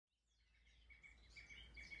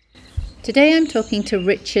Today I'm talking to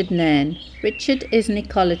Richard Nairn. Richard is an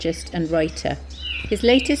ecologist and writer. His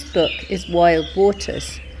latest book is Wild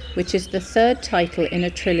Waters, which is the third title in a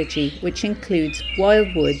trilogy which includes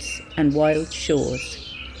Wild Woods and Wild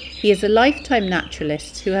Shores. He is a lifetime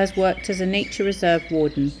naturalist who has worked as a nature reserve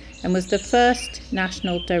warden and was the first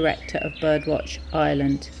National Director of Birdwatch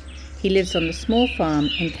Ireland. He lives on a small farm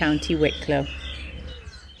in County Wicklow.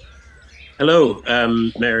 Hello,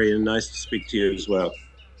 Mary, and nice to speak to you as well.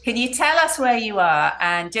 Can you tell us where you are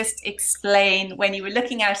and just explain when you were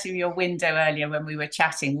looking out of your window earlier when we were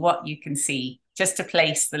chatting, what you can see, just to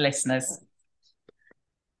place the listeners?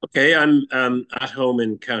 Okay, I'm at home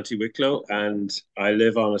in County Wicklow, and I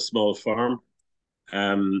live on a small farm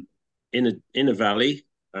um, in a valley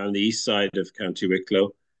on the east side of County Wicklow.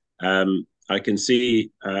 I can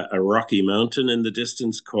see a rocky mountain in the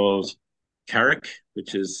distance called Carrick,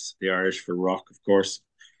 which is the Irish for rock, of course.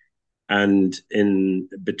 And in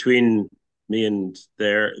between me and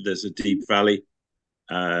there's a deep valley.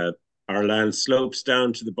 Uh, our land slopes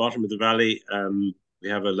down to the bottom of the valley. We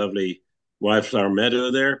have a lovely wildflower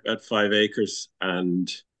meadow there, about 5 acres,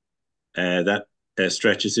 and that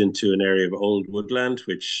stretches into an area of old woodland,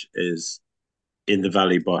 which is in the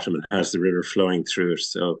valley bottom and has the river flowing through it.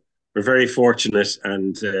 So we're very fortunate,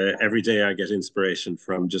 and every day I get inspiration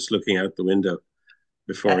from just looking out the window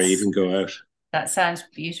before I That's even go out. that sounds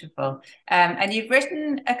beautiful. And you've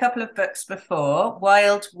written a couple of books before,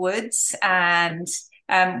 Wild Woods, and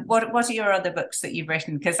what are your other books that you've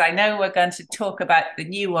written? Because I know we're going to talk about the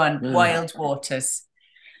new one, Uh, Wild Waters.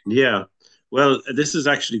 yeah, well, this is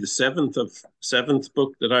actually the seventh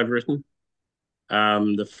book that I've written.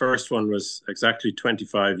 The first one was exactly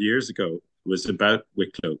 25 years ago. It was about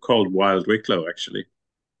Wicklow, called Wild Wicklow, actually.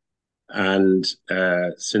 And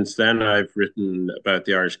since then, I've written about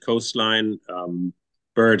the Irish coastline,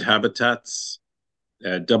 bird habitats,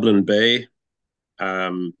 Dublin Bay,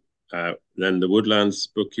 then the Woodlands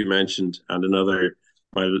book you mentioned, and another.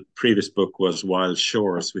 My previous book was Wild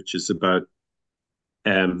Shores, which is about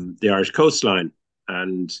the Irish coastline.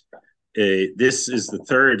 And this is the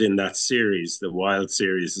third in that series, the Wild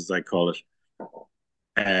series, as I call it,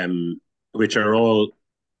 which are all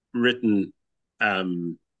written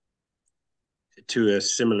to a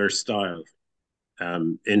similar style,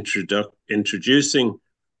 introducing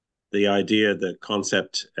the idea, the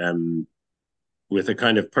concept, with a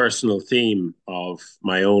kind of personal theme of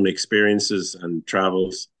my own experiences and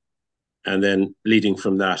travels, and then leading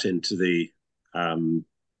from that into the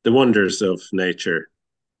wonders of nature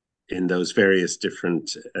in those various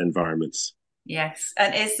different environments. Yes.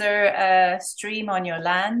 And is there a stream on your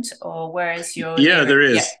land, or where is your Yeah, nearest? there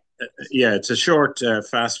Yeah. is. Yeah, it's a short,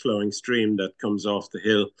 fast flowing stream that comes off the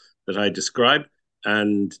hill that I describe.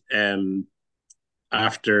 And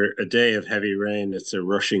after a day of heavy rain, it's a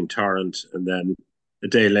rushing torrent. And then a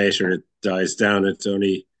day later, it dies down. It's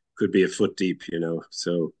only could be a foot deep,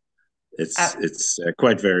 So it's Uh, it's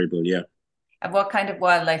quite variable. Yeah. and what kind of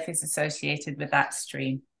wildlife is associated with that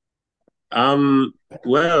stream? Um,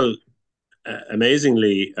 well,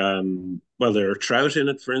 amazingly, well, there are trout in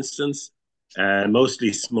it, for instance,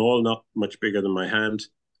 mostly small, not much bigger than my hand.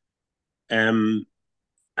 Um,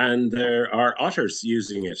 and there are otters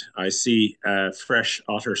using it. I see fresh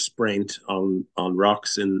otter spraint on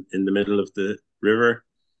rocks in the middle of the river,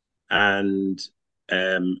 and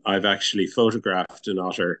I've actually photographed an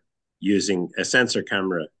otter using a sensor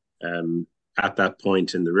camera at that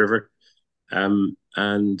point in the river.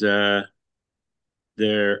 And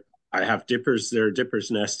there, I have dippers. There are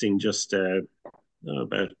dippers nesting just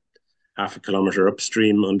about half a kilometer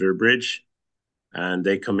upstream under a bridge, and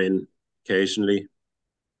they come in occasionally.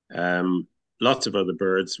 Um, Lots of other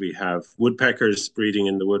birds. We have woodpeckers breeding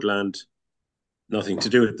in the woodland. Nothing to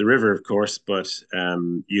do with the river, of course, but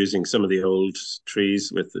using some of the old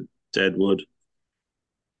trees with the dead wood.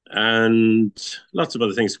 And lots of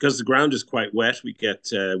other things. Because the ground is quite wet, we get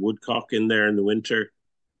woodcock in there in the winter,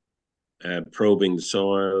 probing the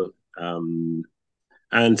soil,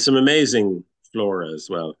 and some amazing flora as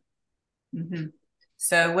well. Mm-hmm.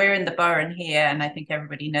 So we're in the Burren here, and I think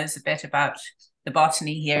everybody knows a bit about the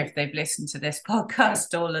botany here if they've listened to this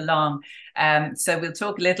podcast all along. So we'll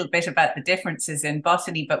talk a little bit about the differences in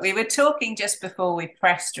botany, but we were talking just before we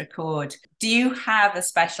pressed record. Do you have a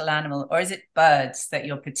special animal, or is it birds that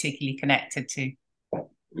you're particularly connected to?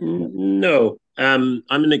 No, I'm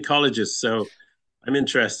an ecologist, so I'm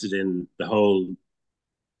interested in the whole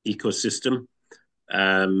ecosystem,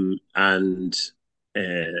 and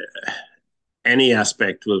uh, any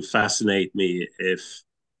aspect will fascinate me if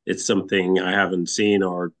it's something I haven't seen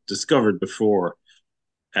or discovered before.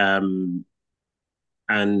 Um,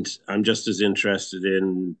 and I'm just as interested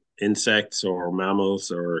in insects or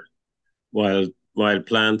mammals or wild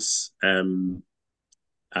plants,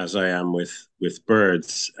 as I am with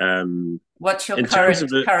birds. What's your In terms of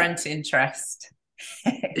the current interest?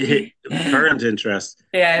 current interest,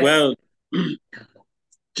 Yes. well,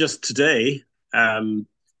 just today,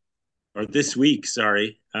 or this week,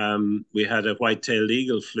 sorry, we had a white-tailed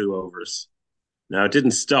eagle flew over us. Now it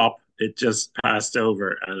didn't stop; it just passed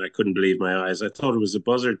over, and I couldn't believe my eyes. I thought it was a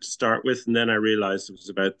buzzard to start with, and then I realized it was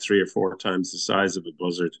about 3 or 4 times the size of a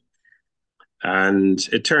buzzard. And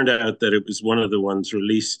it turned out that it was one of the ones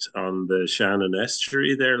released on the Shannon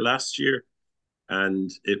estuary there last year.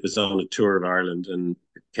 And it was on a tour of Ireland and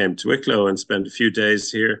it came to Wicklow and spent a few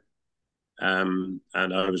days here. And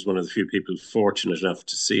I was one of the few people fortunate enough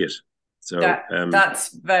to see it. So, That's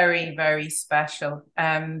very, very special.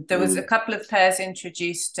 There was a mm. couple of pairs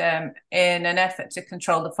introduced in an effort to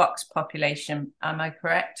control the fox population. Am I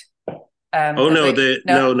correct? Oh no,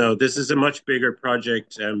 No. no. This is a much bigger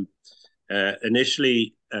project.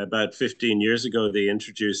 Initially, about 15 years ago, they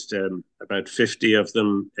introduced about 50 of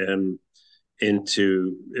them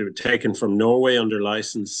taken from Norway under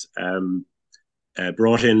license,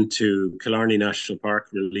 brought into Killarney National Park,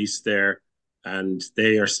 released there, and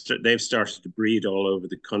they've started to breed all over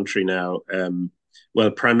the country now.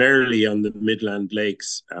 Well, primarily on the Midland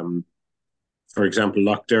Lakes. For example,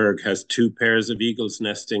 Lough Derg has 2 pairs of eagles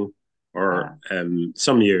nesting, or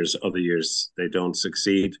some years, other years they don't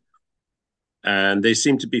succeed, and they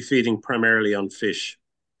seem to be feeding primarily on fish,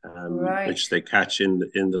 Right. which they catch in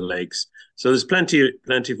the lakes. So there's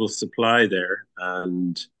plentiful supply there,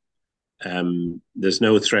 and there's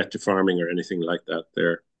no threat to farming or anything like that.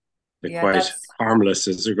 They're Yeah, quite harmless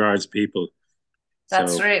as regards people.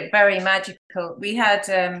 that's So really very magical. We had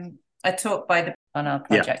a talk by the on our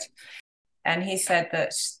yeah, project, and he said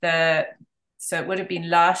that so it would have been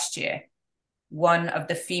last year, one of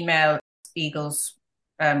the female eagles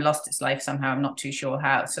lost its life somehow. I'm not too sure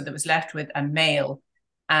how. So there was left with a male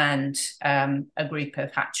and a group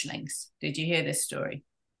of hatchlings. Did you hear this story?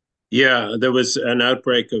 yeah, there was an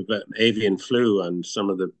outbreak of avian flu, and some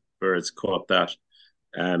of the birds caught that.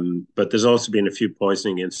 But there's also been a few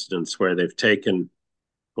poisoning incidents where they've taken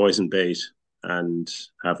poison bait and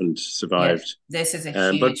haven't Yeah, survived. this is a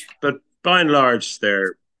But huge. by and large,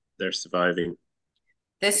 they're surviving.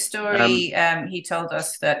 This Um, story, he told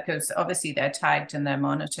us that because obviously they're tagged and they're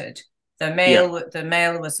monitored. yeah, The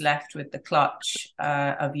male was left with the clutch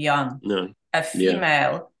of young. no, A yeah,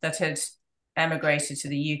 female that had emigrated to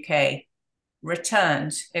the UK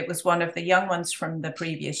returned. It was one of the young ones from the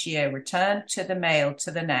previous year, returned to the male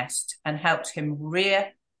to the nest and helped him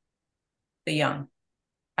rear the young.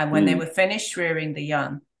 And when they mm, were finished rearing the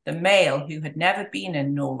young, the male, who had never been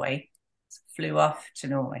in Norway, flew off to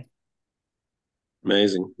Norway.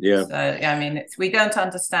 amazing. Yeah, So, I mean, we don't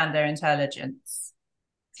understand their intelligence.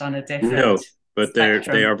 It's on a different no, but they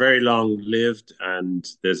spectrum. are very long lived, and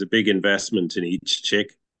there's a big investment in each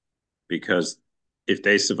chick because if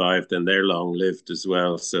they survive, then they're long lived as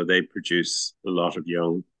well. So they produce a lot of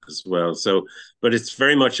young as well. So, but it's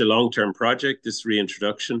very much a long term project, this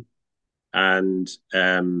reintroduction, and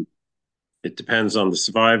it depends on the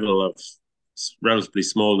survival of relatively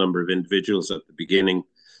small number of individuals at the beginning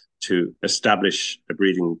to establish a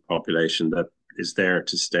breeding population that is there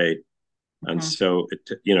to stay. And Mm-hmm. so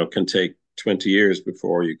it can take 20 years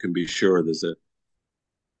before you can be sure there's a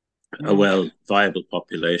Mm. well viable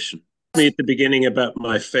population. Me at the beginning about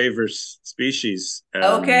my favorite species.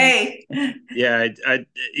 Okay. Yeah,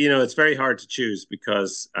 it's very hard to choose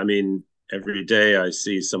because I mean every day I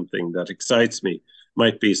see something that excites me.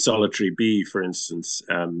 Might be solitary bee, for instance,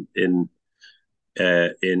 in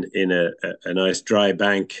a nice dry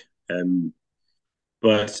bank.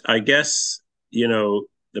 But I guess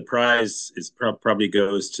the prize is probably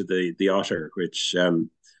goes to the otter, which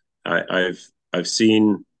I, I've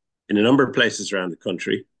seen in a number of places around the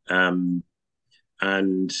country, and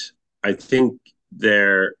I think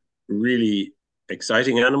they're really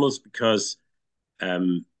exciting animals because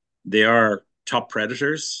um, they are top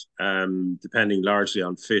predators, depending largely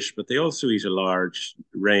on fish, but they also eat a large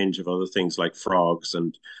range of other things like frogs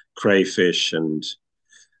and crayfish and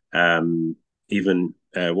um, even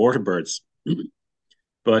water birds.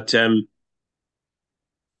 But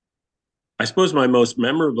I suppose my most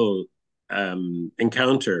memorable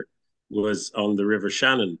encounter was on the River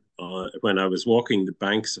Shannon when I was walking the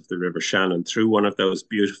banks of the River Shannon through one of those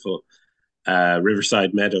beautiful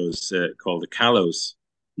riverside meadows called the Callows,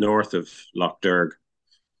 north of Lough Derg.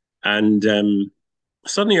 And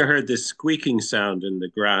suddenly I heard this squeaking sound in the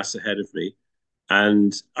grass ahead of me.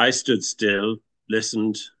 And I stood still,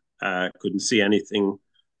 listened, couldn't see anything.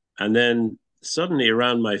 And then suddenly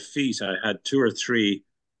around my feet, I had two or three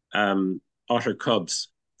otter cubs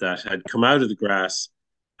that had come out of the grass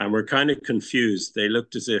and were kind of confused. They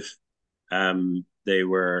looked as if they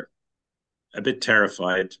were a bit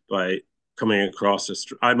terrified by coming across a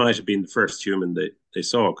I might have been the first human they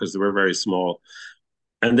saw because they were very small.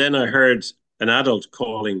 And then I heard an adult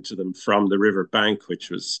calling to them from the river bank, which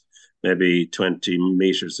was maybe 20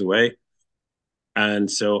 meters away. And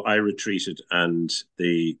so I retreated, and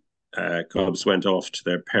the cubs went off to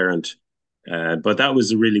their parent. But that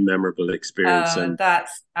was a really memorable experience, Oh, and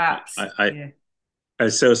that's I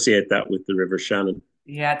associate that with the River Shannon.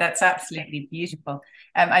 Yeah, that's absolutely beautiful.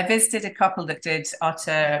 I visited a couple that did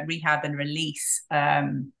otter rehab and release.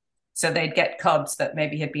 So they'd get cubs that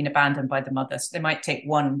maybe had been abandoned by the mother. So they might take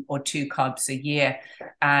one or two cubs a year.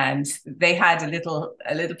 And they had a little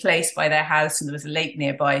place by their house, and there was a lake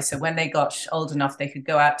nearby. So when they got old enough, they could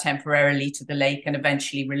go out temporarily to the lake and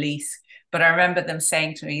eventually release. But I remember them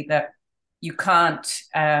saying to me that you can't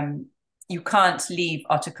leave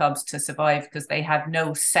otter cubs to survive because they have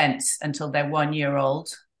no sense until they're 1 year old.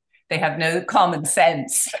 They have no common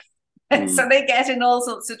sense. So they get in all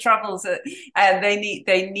sorts of troubles, and they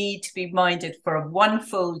need to be minded for 1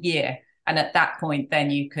 full year. And at that point,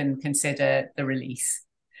 then you can consider the release.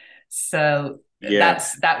 So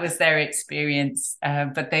that was their experience.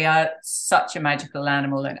 But they are such a magical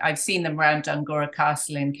animal. And I've seen them around Dungora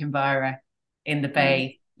Castle in Kinvara in the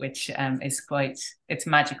bay, which it's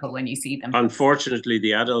magical when you see them. Unfortunately,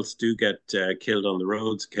 the adults do get killed on the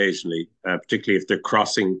roads occasionally, particularly if they're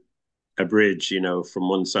crossing a bridge, from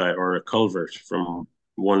one side, or a culvert from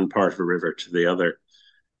one part of a river to the other.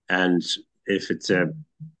 And if it's a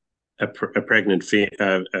pregnant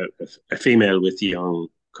a female with young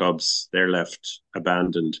cubs, they're left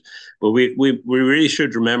abandoned. But we really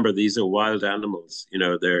should remember these are wild animals.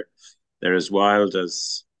 They're as wild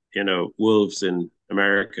as wolves in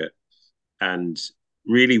America, and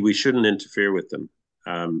really we shouldn't interfere with them.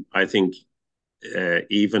 I think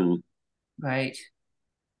even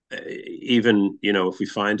if we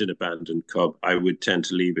find an abandoned cub, I would tend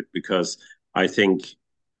to leave it, because I think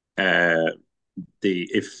if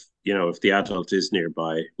the adult is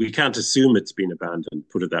nearby, we can't assume it's been abandoned,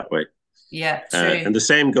 put it that way. Yeah, true. And the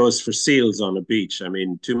same goes for seals on a beach. I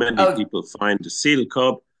mean, too many people find a seal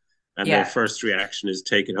cub and their first reaction is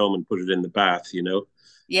take it home and put it in the bath,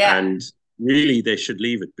 Yeah. And really they should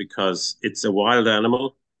leave it, because it's a wild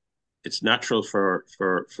animal. It's natural for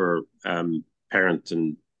parent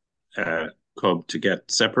and cub to get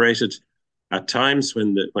separated at times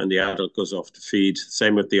when the adult goes off to feed.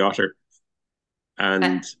 Same with the otter.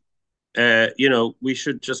 And we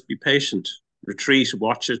should just be patient, retreat,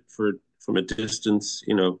 watch it from a distance,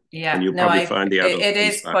 and you'll probably find the adult.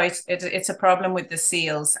 It's a problem with the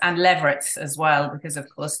seals and leverets as well, because of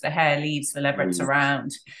course the hair leaves the leverets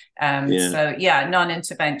around. So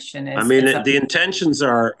non-intervention is. The intentions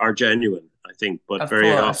are genuine, I think, but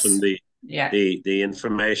very often the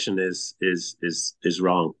information is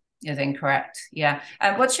wrong. Is incorrect. Yeah.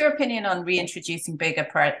 And what's your opinion on reintroducing bigger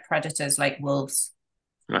predators like wolves?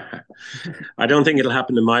 I don't think it'll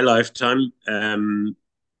happen in my lifetime.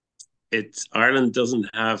 Ireland doesn't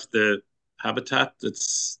have the habitat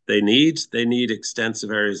they need. They need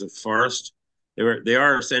extensive areas of forest. They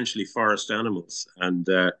are essentially forest animals, and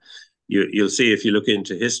you'll see if you look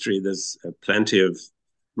into history, there's plenty of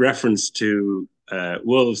reference to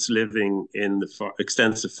wolves living in the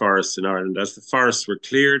extensive forests in Ireland. As the forests were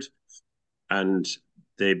cleared and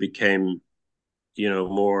they became,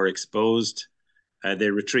 more exposed,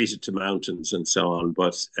 they retreated to mountains and so on.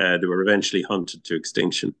 But they were eventually hunted to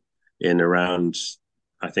extinction in around,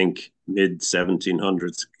 I think,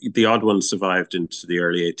 mid-1700s. The odd one survived into the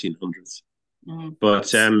early 1800s.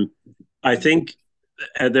 But I think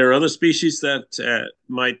there are other species that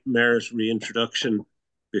might merit reintroduction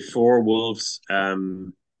before wolves.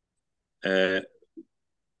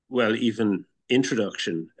 Even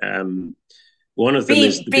introduction. One of them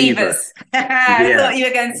is the beavers. I thought you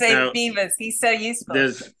were going to say beavers. He's so useful.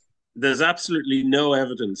 There's absolutely no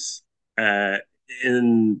evidence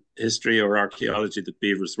in history or archaeology that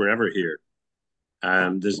beavers were ever here.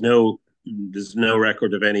 There's no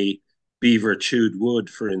record of any beaver chewed wood,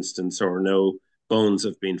 for instance, or no bones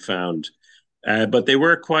have been found. But they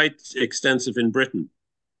were quite extensive in Britain.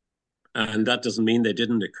 And that doesn't mean they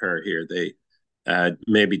didn't occur here. They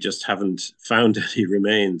maybe just haven't found any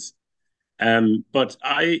remains. But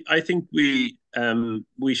I think we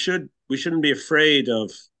shouldn't be afraid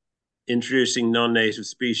of introducing non-native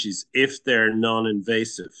species if they're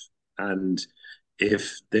non-invasive and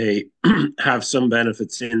if they have some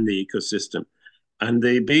benefits in the ecosystem. And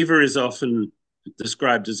the beaver is often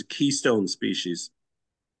described as a keystone species.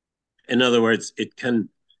 In other words, it can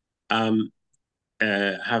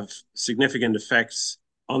have significant effects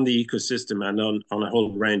on the ecosystem and on a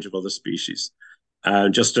whole range of other species,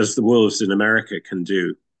 just as the wolves in America can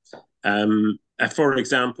do. For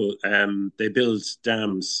example, they build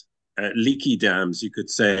dams, leaky dams, you could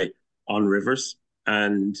say, on rivers,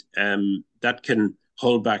 and that can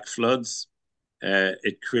hold back floods.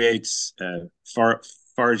 It creates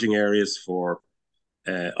foraging areas for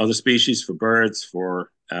other species, for birds,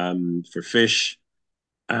 for fish,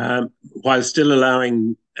 while still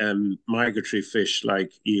allowing migratory fish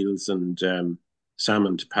like eels and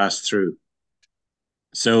salmon to pass through.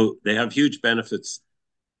 So they have huge benefits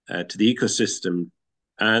to the ecosystem,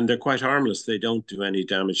 and they're quite harmless. They don't do any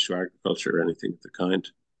damage to agriculture or anything of the kind.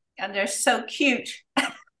 And they're so cute.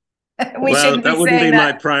 Well, that wouldn't be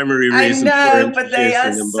my primary reason for introducing them. But they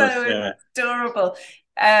are so adorable.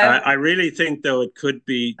 I really think, though, it could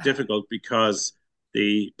be difficult because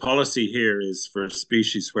the policy here is for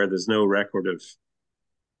species where there's no record of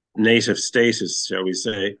native status, shall we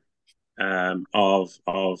say,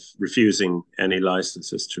 of refusing any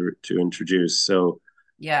licenses to introduce. So,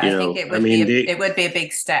 yeah, I think it would be a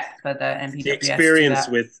big step for the NPWS. The experience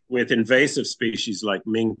with invasive species like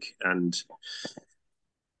mink and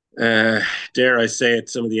dare I say it,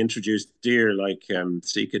 some of the introduced deer like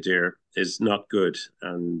Sika deer is not good,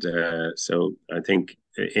 and so I think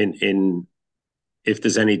if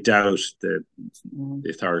there's any doubt, the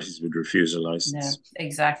authorities would refuse a license. No,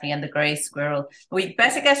 exactly, and the grey squirrel. We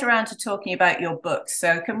better get around to talking about your book.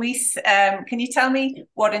 So can you tell me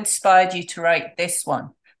what inspired you to write this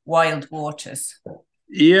one, Wild Waters?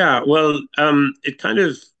 Yeah, well, it kind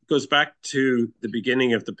of goes back to the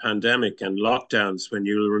beginning of the pandemic and lockdowns, when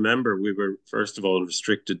you'll remember we were, first of all,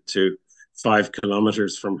 restricted to 5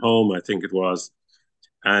 kilometers from home, I think it was.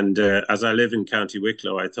 And as I live in County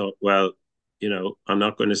Wicklow, I thought, well, I'm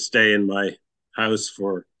not going to stay in my house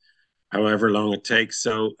for however long it takes.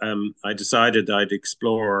 So I decided I'd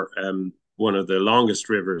explore one of the longest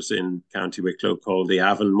rivers in County Wicklow called the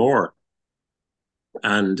Avonmore.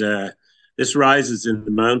 And this rises in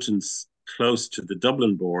the mountains close to the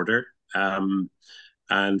Dublin border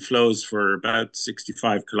and flows for about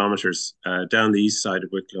 65 kilometres down the east side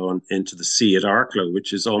of Wicklow and into the sea at Arklow,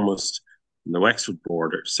 which is almost on the Wexford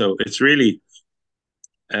border. So it's really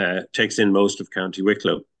takes in most of County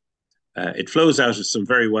Wicklow. It flows out of some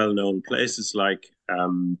very well-known places like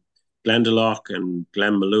Glendalough and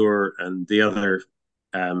Glenmalure and the other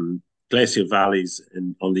glacial valleys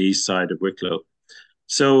on the east side of Wicklow.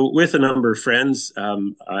 So with a number of friends,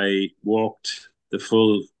 I walked the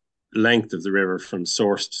full length of the river from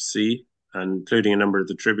source to sea, including a number of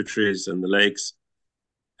the tributaries and the lakes,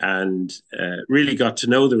 and really got to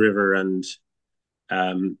know the river and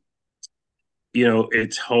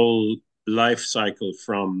its whole life cycle,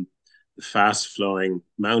 from the fast-flowing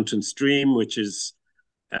mountain stream, which is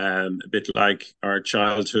a bit like our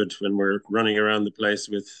childhood when we're running around the place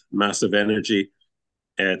with massive energy,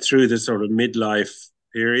 through the sort of midlife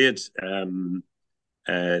period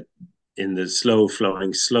in the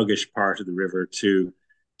slow-flowing, sluggish part of the river to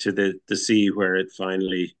the sea, where it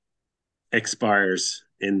finally expires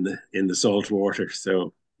in the salt water.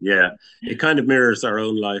 So yeah, it kind of mirrors our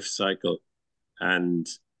own life cycle. And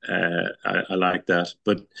I like that.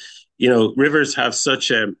 But, rivers have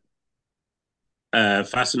such a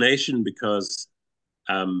fascination because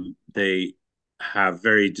they have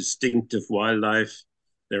very distinctive wildlife.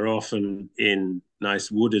 They're often in nice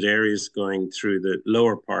wooded areas, going through the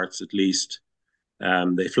lower parts at least.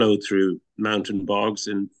 They flow through mountain bogs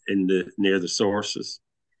near the sources.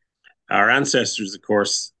 Our ancestors, of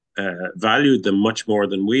course, valued them much more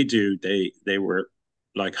than we do. They were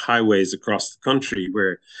like highways across the country,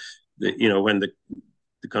 where when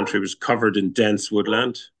the country was covered in dense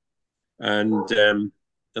woodland. And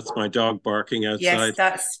that's my dog barking outside.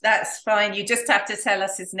 Yes, that's fine. You just have to tell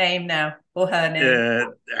us his name now, or her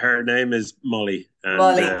name. Her name is Molly, and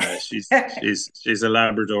Molly. she's a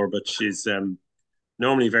Labrador, but she's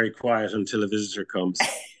normally very quiet until a visitor comes.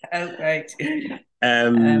 Oh, great. Yeah,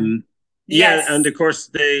 yes. And of course,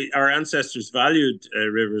 our ancestors valued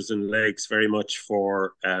rivers and lakes very much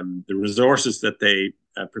for the resources that they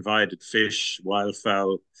provided: fish,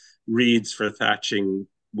 wildfowl, reeds for thatching,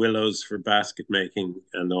 willows for basket making,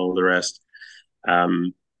 and all the rest.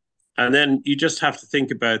 And then you just have to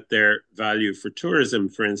think about their value for tourism.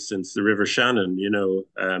 For instance, the River Shannon,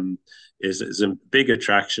 is a big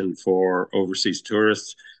attraction for overseas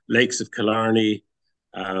tourists. Lakes of Killarney.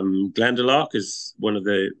 Glendalough is one of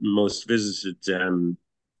the most visited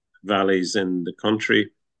valleys in the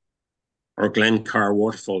country. or Glencar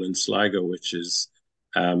waterfall in Sligo, which is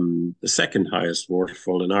the second highest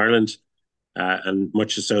waterfall in Ireland, and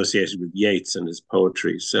much associated with Yeats and his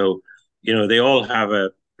poetry. So, they all have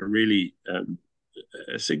a really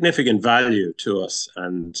a significant value to us,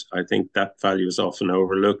 and I think that value is often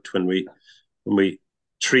overlooked when we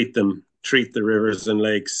treat the rivers and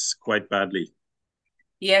lakes quite badly.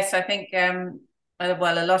 Yes, I think well,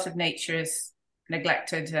 a lot of nature is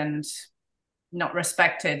neglected and not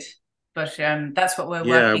respected, but that's what we're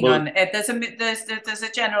working on. There's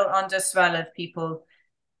a general underswell of people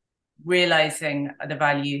realizing the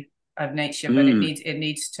value of nature, but it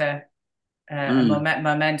needs to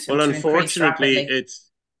momentum. Well, to unfortunately,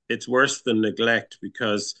 increase it's worse than neglect,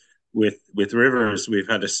 because with rivers we've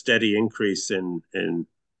had a steady increase in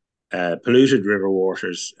polluted river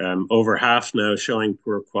waters, over half now showing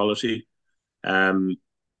poor quality. Um,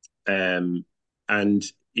 and,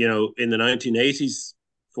 in the 1980s,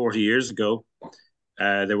 40 years ago,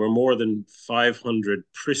 there were more than 500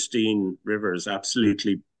 pristine rivers,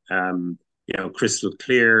 absolutely, crystal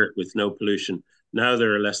clear with no pollution. Now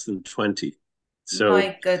there are less than 20. So,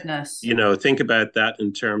 my goodness, think about that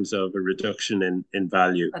in terms of a reduction in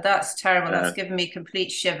value. That's terrible. That's given me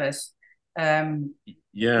complete shivers.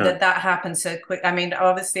 Yeah. That happens so quick. I mean,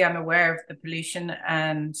 obviously, I'm aware of the pollution,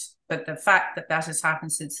 but the fact that has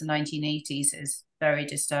happened since the 1980s is very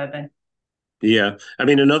disturbing. Yeah, I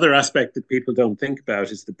mean, another aspect that people don't think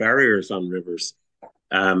about is the barriers on rivers.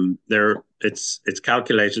 It's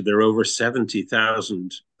calculated there are over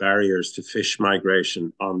 70,000 barriers to fish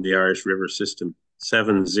migration on the Irish river system,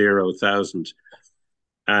 70,000,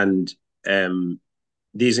 and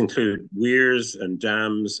these include weirs and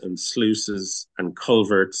dams and sluices and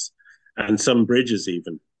culverts and some bridges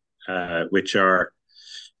even, which are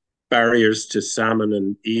barriers to salmon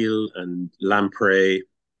and eel and lamprey,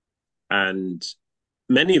 and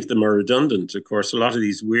many of them are redundant. Of course, a lot of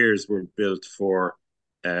these weirs were built for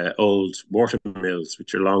old water mills,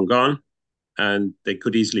 which are long gone, and they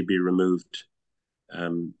could easily be removed.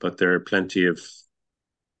 But there are plenty of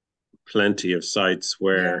sites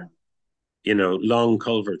where, long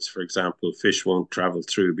culverts, for example, fish won't travel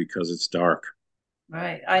through because it's dark.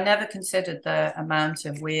 Right. I never considered the amount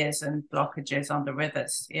of weirs and blockages on the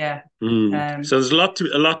rivers. Yeah. So there's a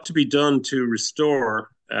lot to be done to restore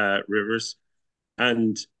rivers,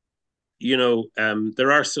 and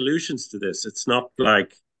there are solutions to this. It's not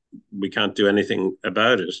like we can't do anything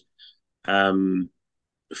about it.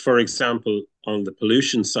 For example, on the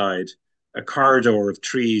pollution side, a corridor of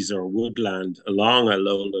trees or woodland along a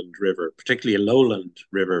lowland river, particularly a lowland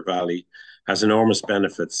river valley, has enormous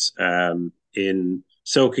benefits in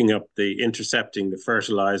intercepting the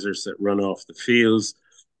fertilizers that run off the fields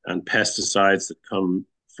and pesticides that come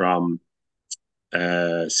from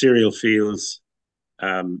cereal fields,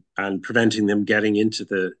 and preventing them getting into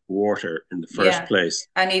the water in the first place.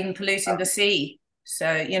 And even polluting the sea.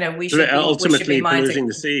 So, we should ultimately be polluting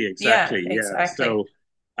the sea. Exactly. Yeah, exactly. So,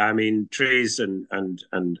 I mean, trees and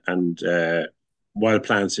wild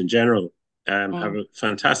plants in general have a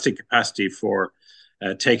fantastic capacity for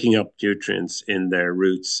taking up nutrients in their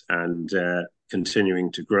roots and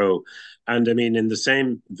continuing to grow. And I mean, in the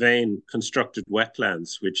same vein, constructed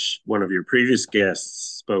wetlands, which one of your previous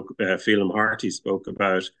guests spoke, Phelim Harty spoke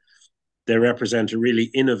about, they represent a really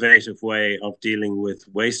innovative way of dealing with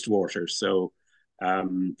wastewater. So,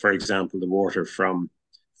 for example, the water from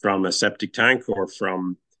a septic tank or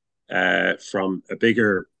from a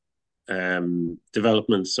bigger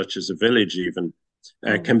development, such as a village even,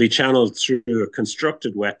 can be channeled through a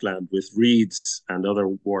constructed wetland with reeds and other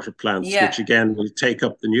water plants, which again will take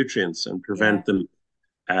up the nutrients and prevent them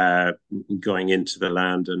going into the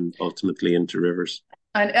land and ultimately into rivers.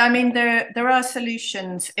 And I mean, there are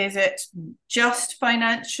solutions. Is it just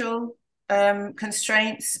financial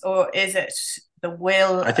constraints, or is it the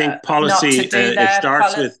will? I think policy.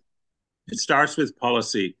 It starts with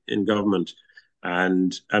policy in government,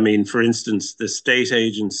 and I mean, for instance, the state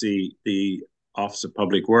agency, the Office of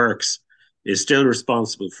Public Works, is still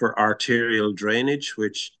responsible for arterial drainage,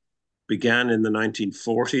 which began in the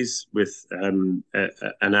 1940s with an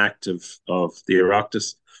act of the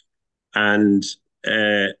Oireachtas, and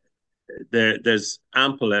there's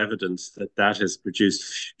ample evidence that has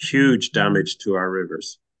produced huge damage to our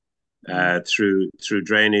rivers through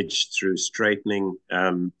drainage, through straightening,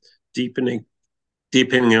 deepening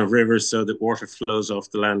of rivers so that water flows off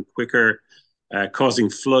the land quicker, causing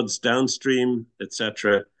floods downstream,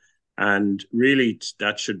 etc. And really,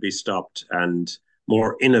 that should be stopped. And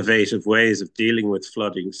more innovative ways of dealing with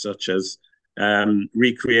flooding, such as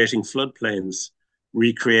recreating floodplains,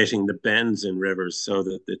 recreating the bends in rivers so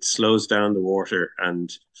that it slows down the water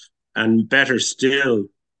and and better still,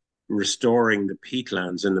 restoring the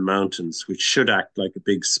peatlands in the mountains, which should act like a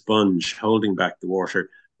big sponge, holding back the water,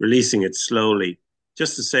 releasing it slowly,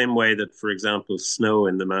 just the same way that, for example, snow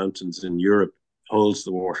in the mountains in Europe holds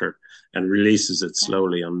the water and releases it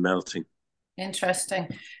slowly on melting. Interesting.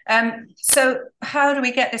 So how do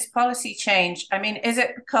we get this policy change? I mean, is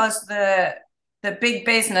it because the big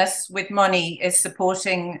business with money is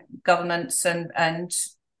supporting governments and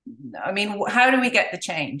I mean, how do we get the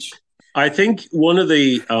change? I think one of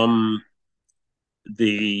the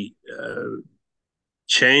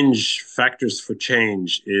change factors for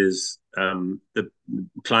change is the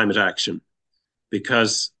climate action,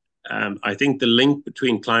 because I think the link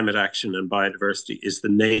between climate action and biodiversity is the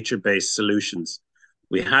nature-based solutions.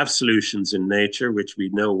 We have solutions in nature which we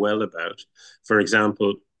know well about. For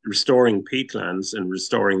example, restoring peatlands and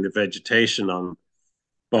restoring the vegetation on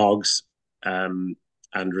bogs, and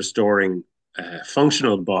restoring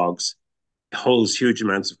functional bogs holds huge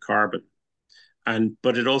amounts of carbon.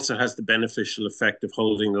 But it also has the beneficial effect of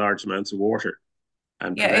holding large amounts of water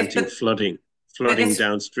and preventing flooding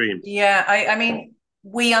downstream. Yeah, I mean,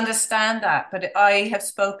 we understand that, but I have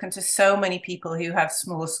spoken to so many people who have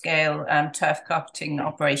small scale turf carpeting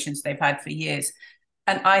operations they've had for years.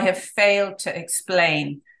 And I have failed to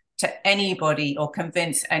explain to anybody or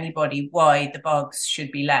convince anybody why the bogs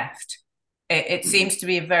should be left. It seems to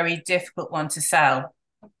be a very difficult one to sell.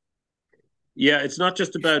 Yeah, it's not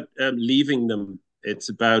just about leaving them. It's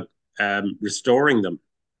about restoring them,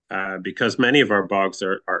 because many of our bogs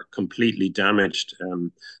are completely damaged.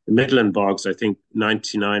 The Midland bogs, I think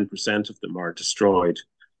 99% of them are destroyed.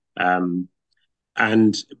 And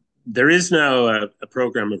there is now a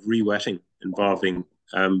program of re-wetting involving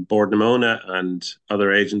Bord na Móna and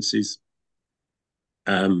other agencies.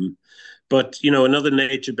 But, another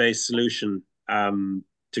nature-based solution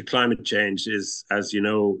to climate change is, as you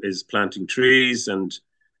know, is planting trees and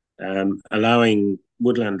allowing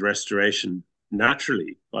woodland restoration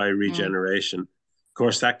naturally by regeneration. Of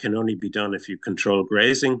course, that can only be done if you control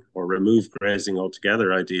grazing or remove grazing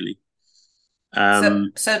altogether, ideally. So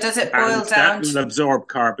does it boil down that will absorb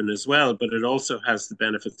carbon as well, but it also has the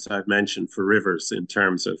benefits I've mentioned for rivers in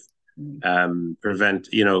terms of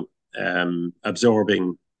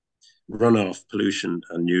absorbing runoff, pollution,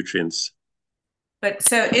 and nutrients. But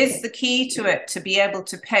so is the key to it to be able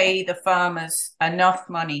to pay the farmers enough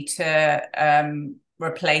money to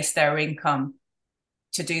replace their income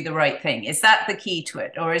to do the right thing? Is that the key to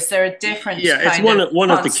it, or is there a different? Yeah, it's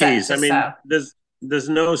one of the keys. I mean, there's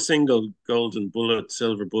no single golden bullet,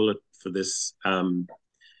 silver bullet for this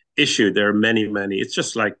issue. There are many. It's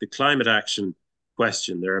just like the climate action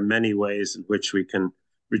question. There are many ways in which we can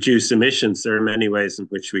reduce emissions. There are many ways in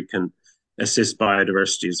which we can assist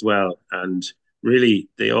biodiversity as well, and really,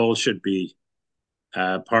 they all should be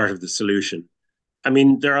part of the solution. I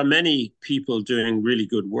mean, there are many people doing really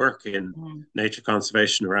good work in nature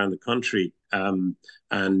conservation around the country, and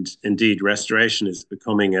indeed, restoration is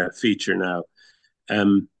becoming a feature now.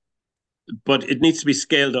 But it needs to be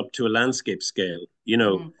scaled up to a landscape scale.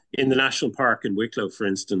 In the national park in Wicklow, for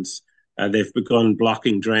instance, they've begun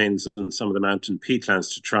blocking drains on some of the mountain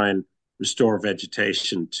peatlands to try and restore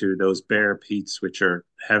vegetation to those bare peats, which are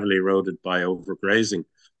heavily eroded by overgrazing.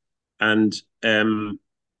 And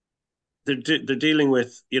they're dealing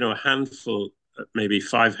with, a handful, maybe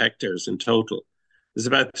 5 hectares in total. There's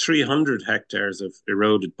about 300 hectares of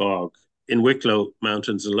eroded bog in Wicklow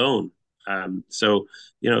Mountains alone. So,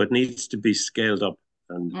 it needs to be scaled up.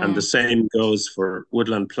 And the same goes for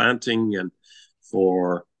woodland planting and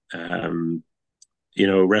for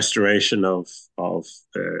restoration of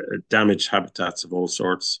damaged habitats of all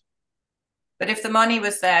sorts. But if the money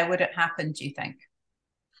was there, would it happen, do you think?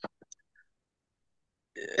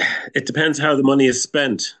 It depends how the money is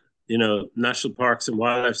spent. National Parks and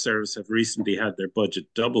Wildlife Service have recently had their budget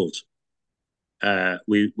doubled.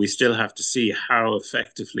 We still have to see how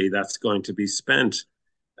effectively that's going to be spent.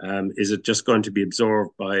 Is it just going to be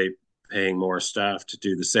absorbed by paying more staff to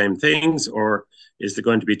do the same things, or is there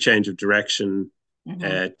going to be a change of direction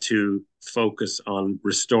to focus on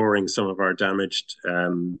restoring some of our damaged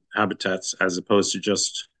habitats, as opposed to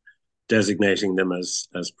just designating them as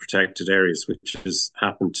protected areas, which has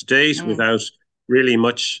happened to date without really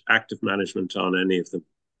much active management on any of them.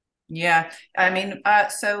 Yeah, I mean,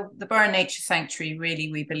 so the Burren Nature Sanctuary really,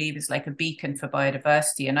 we believe, is like a beacon for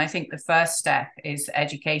biodiversity. And I think the first step is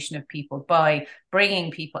education of people by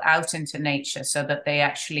bringing people out into nature so that they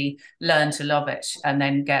actually learn to love it and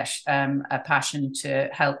then get a passion to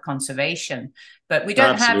help conservation. But we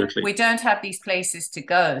don't have these places to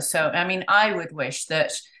go. So, I mean, I would wish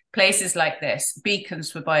that places like this,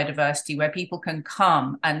 beacons for biodiversity, where people can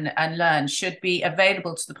come and learn, should be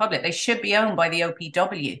available to the public. They should be owned by the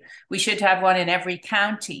OPW. We should have one in every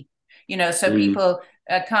county, so people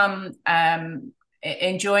come,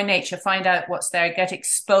 enjoy nature, find out what's there, get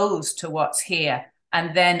exposed to what's here,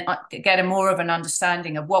 and then get more of an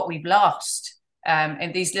understanding of what we've lost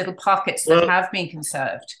in these little pockets that have been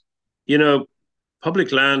conserved.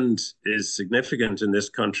 Public land is significant in this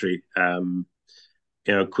country.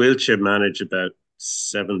 Coillte manage about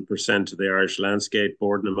 7% of the Irish landscape,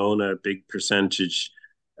 Bord na Móna, a big percentage.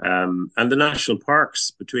 And the national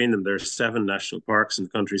parks, between them, there's 7 national parks in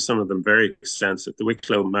the country, some of them very extensive. The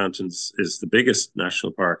Wicklow Mountains is the biggest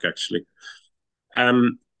national park, actually.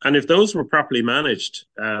 And if those were properly managed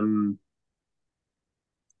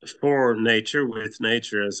for nature, with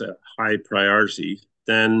nature as a high priority,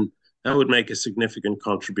 then that would make a significant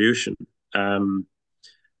contribution.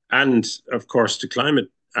 And of course, to climate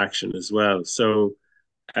action as well. So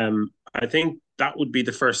I think that would be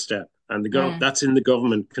the first step. And that's in the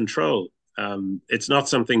government control. It's not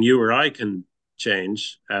something you or I can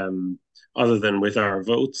change other than with our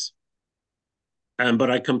votes. But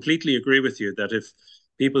I completely agree with you that if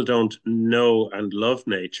people don't know and love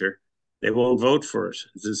nature, they won't vote for it.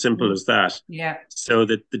 It's as simple as that. Yeah. So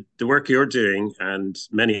that the work you're doing, and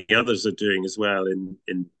many others are doing as well,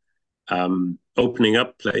 in opening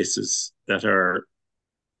up places that are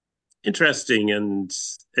interesting and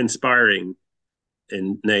inspiring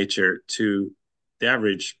in nature to the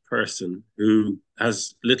average person who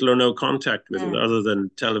has little or no contact with it other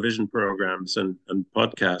than television programs and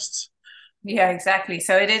podcasts. Yeah, exactly.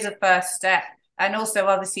 So it is a first step. And also,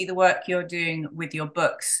 obviously, the work you're doing with your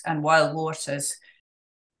books and Wild Waters.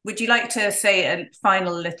 Would you like to say a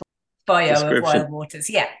final little bio of Wild Waters?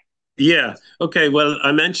 Yeah. Yeah. Okay. Well,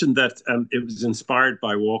 I mentioned that it was inspired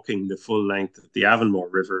by walking the full length of the Avonmore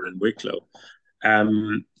River in Wicklow.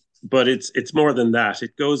 But it's more than that.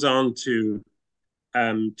 It goes on to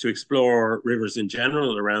explore rivers in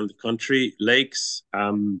general around the country, lakes,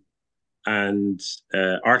 and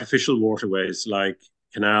artificial waterways like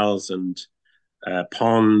canals and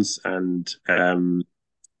ponds, and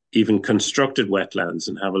even constructed wetlands,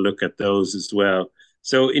 and have a look at those as well.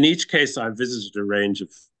 So in each case, I visited a range of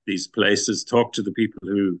these places, talked to the people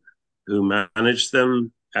who manage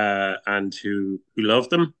them and who love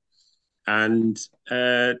them, and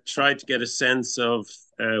tried to get a sense of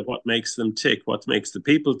what makes them tick, what makes the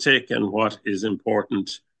people tick, and what is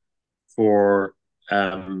important for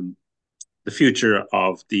the future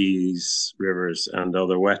of these rivers and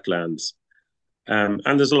other wetlands. And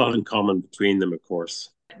there's a lot in common between them, of course.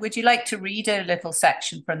 Would you like to read a little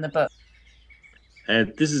section from the book?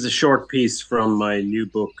 This is a short piece from my new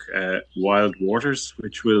book, Wild Waters,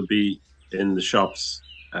 which will be in the shops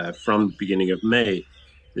from the beginning of May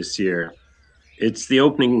this year. It's the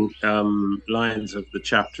opening lines of the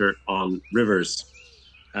chapter on rivers.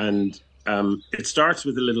 And it starts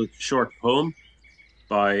with a little short poem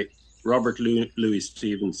by Robert Louis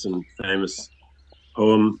Stevenson, famous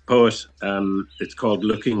poet. It's called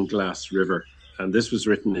Looking Glass River. And this was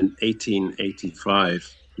written in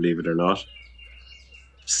 1885, believe it or not.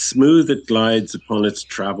 Smooth it glides upon its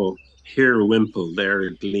travel, here a wimple, there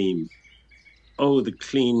a gleam. Oh, the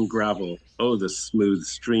clean gravel, oh, the smooth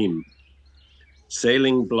stream.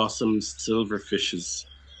 Sailing blossoms, silver fishes,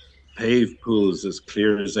 paved pools as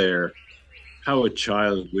clear as air. How a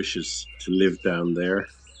child wishes to live down there.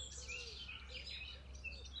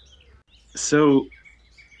 So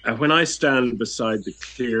when I stand beside the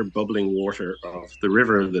clear bubbling water of the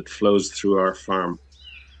river that flows through our farm,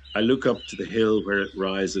 I look up to the hill where it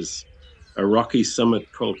rises, a rocky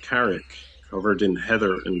summit called Carrick, covered in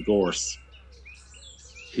heather and gorse.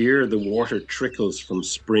 Here the water trickles from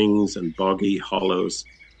springs and boggy hollows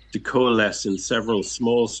to coalesce in several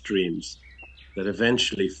small streams that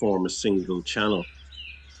eventually form a single channel.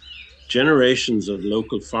 Generations of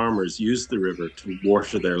local farmers used the river to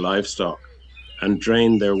water their livestock and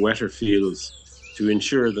drain their wetter fields to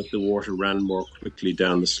ensure that the water ran more quickly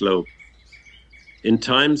down the slope. In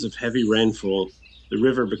times of heavy rainfall, the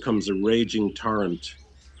river becomes a raging torrent,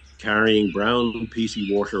 carrying brown,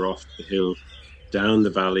 peaty water off the hill, down the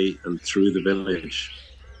valley and through the village.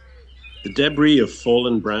 The debris of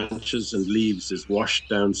fallen branches and leaves is washed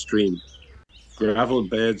downstream. Gravel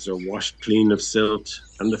beds are washed clean of silt,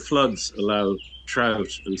 and the floods allow trout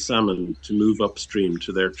and salmon to move upstream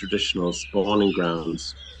to their traditional spawning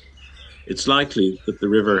grounds. It's likely that the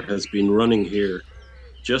river has been running here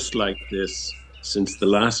just like this since the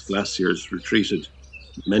last glaciers retreated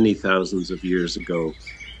many thousands of years ago.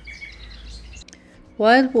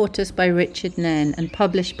 Wild Waters by Richard Nairn and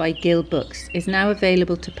published by Gill Books is now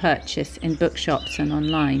available to purchase in bookshops and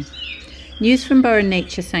online. News from Burren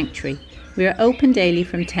Nature Sanctuary. We are open daily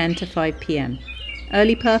from 10 to 5 p.m.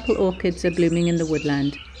 Early purple orchids are blooming in the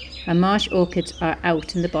woodland, and marsh orchids are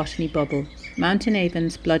out in the botany bubble. Mountain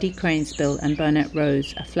avens, bloody cranesbill and burnet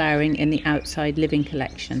rose are flowering in the outside living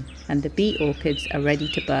collection, and the bee orchids are ready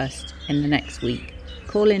to burst in the next week.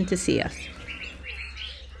 Call in to see us.